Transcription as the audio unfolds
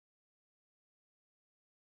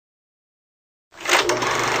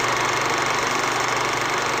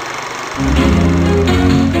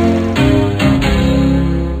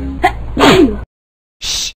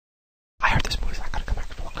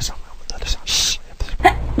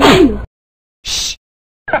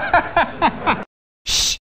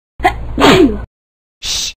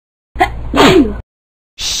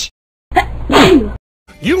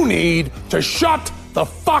You need to shut the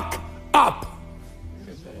fuck up.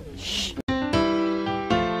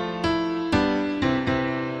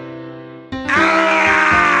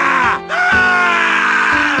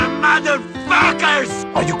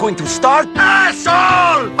 Motherfuckers! Are you going to start?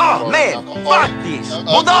 Asshole! Oh man, fuck this!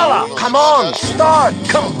 Modala, come on, start!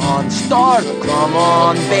 Come on, start! Come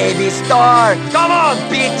on, baby, start! Come on,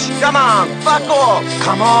 bitch! Come on, fuck off!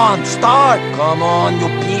 Come on, start! Come on, you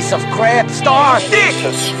piece of crap, start! You need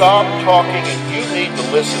to stop talking and you need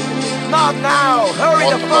to listen. Not now! Hurry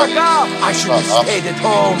the fuck up! I should have stayed at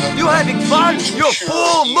home. You having fun? You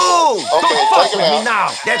fool, move! Don't fuck with me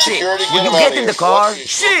now! That's it! When you get in the car,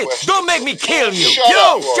 shit! Don't make me kill you!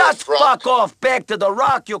 You! Just fuck off back to the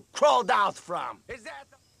rock you crawled out from! Is that...